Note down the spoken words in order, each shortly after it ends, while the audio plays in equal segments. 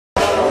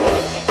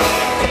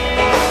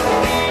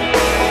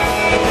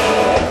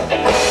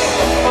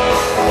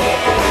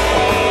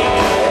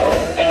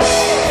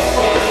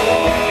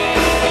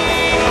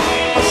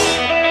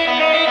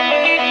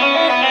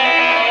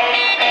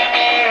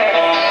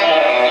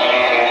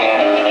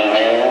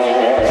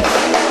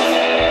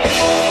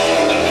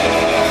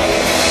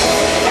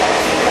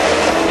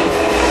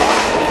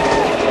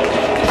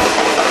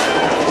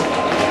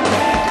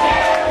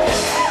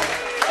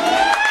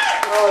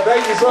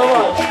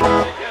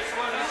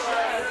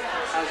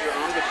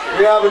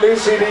We have a new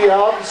CD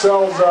out. It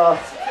sells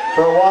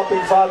for a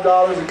whopping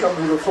 $5. It comes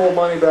with a full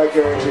money-back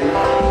guarantee.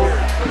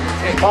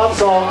 Pop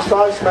songs,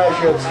 5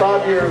 smash hits,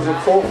 5 years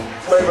of full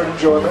flavored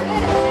enjoyment.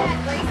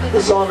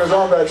 This song is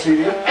on that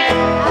CD.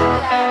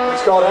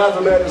 It's called Half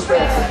a Bed to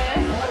Spend.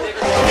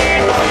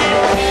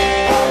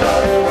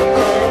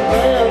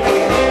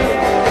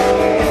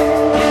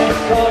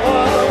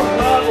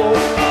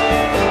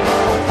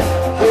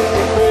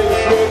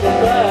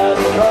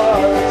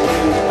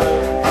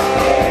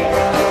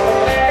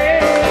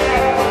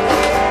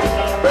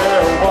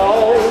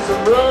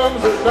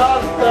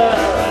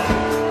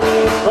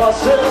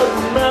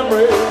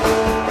 Memories,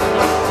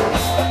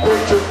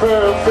 picture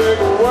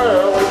perfect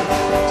world,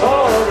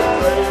 torn and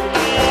fade.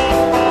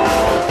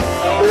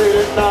 Late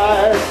at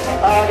night,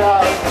 I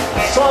got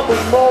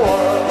something more.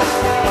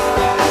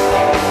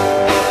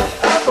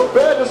 Half a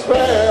bed to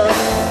spare,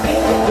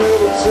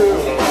 till it's 2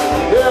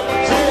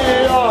 empty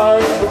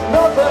arms with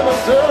nothing to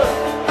do.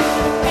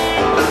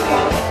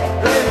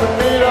 Need to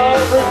meet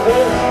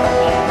everything.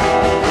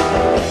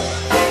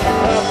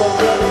 Half a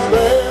bed to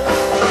spare.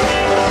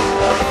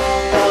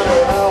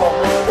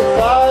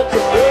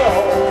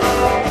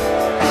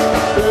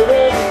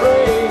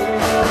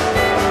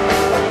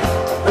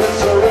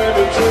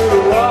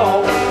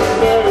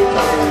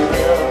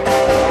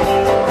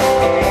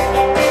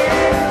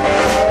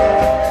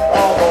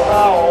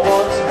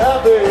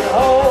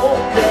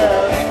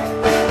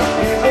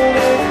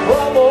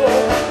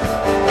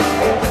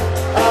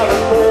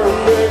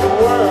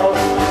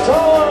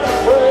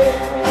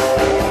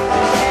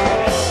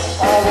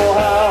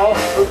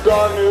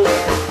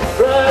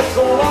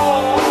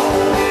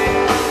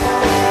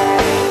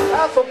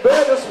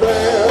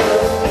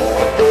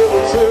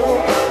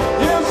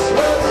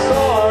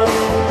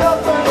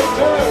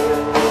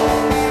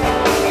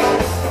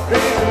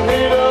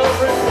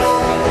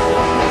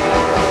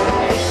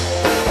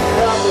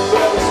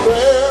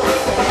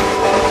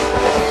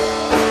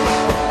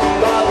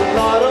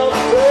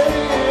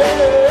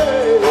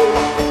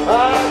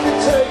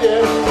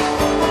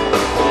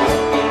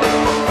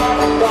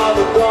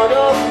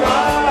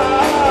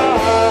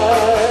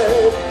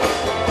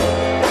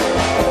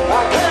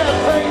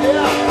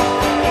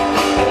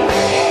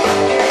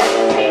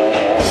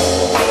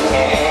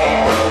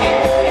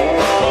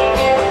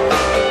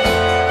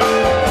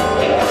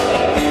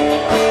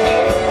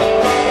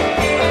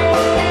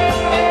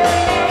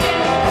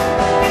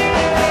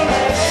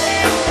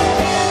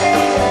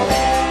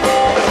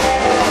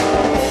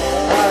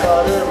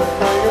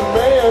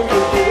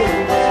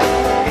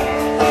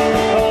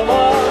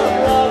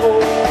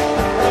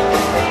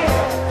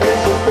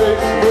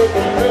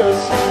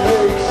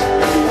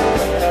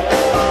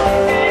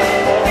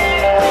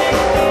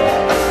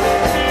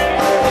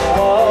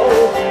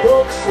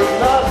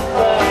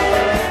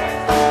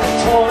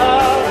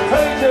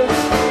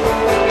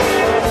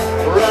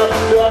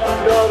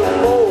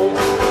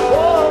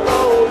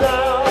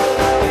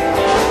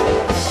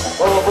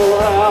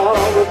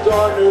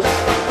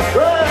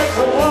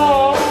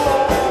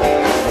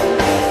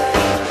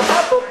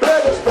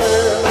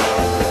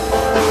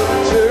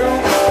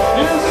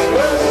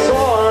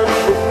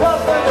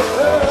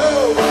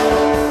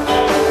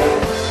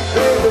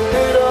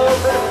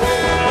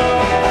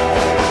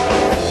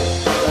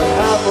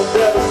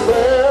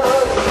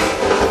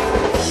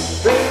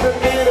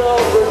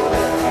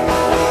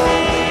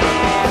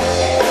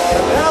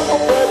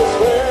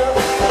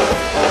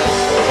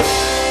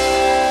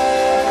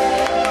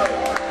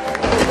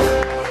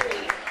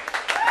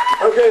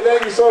 Okay,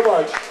 thank you so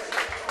much.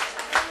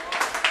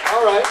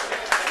 All right.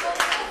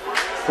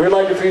 We'd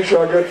like to feature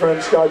our good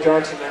friend Scott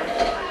Johnson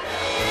now.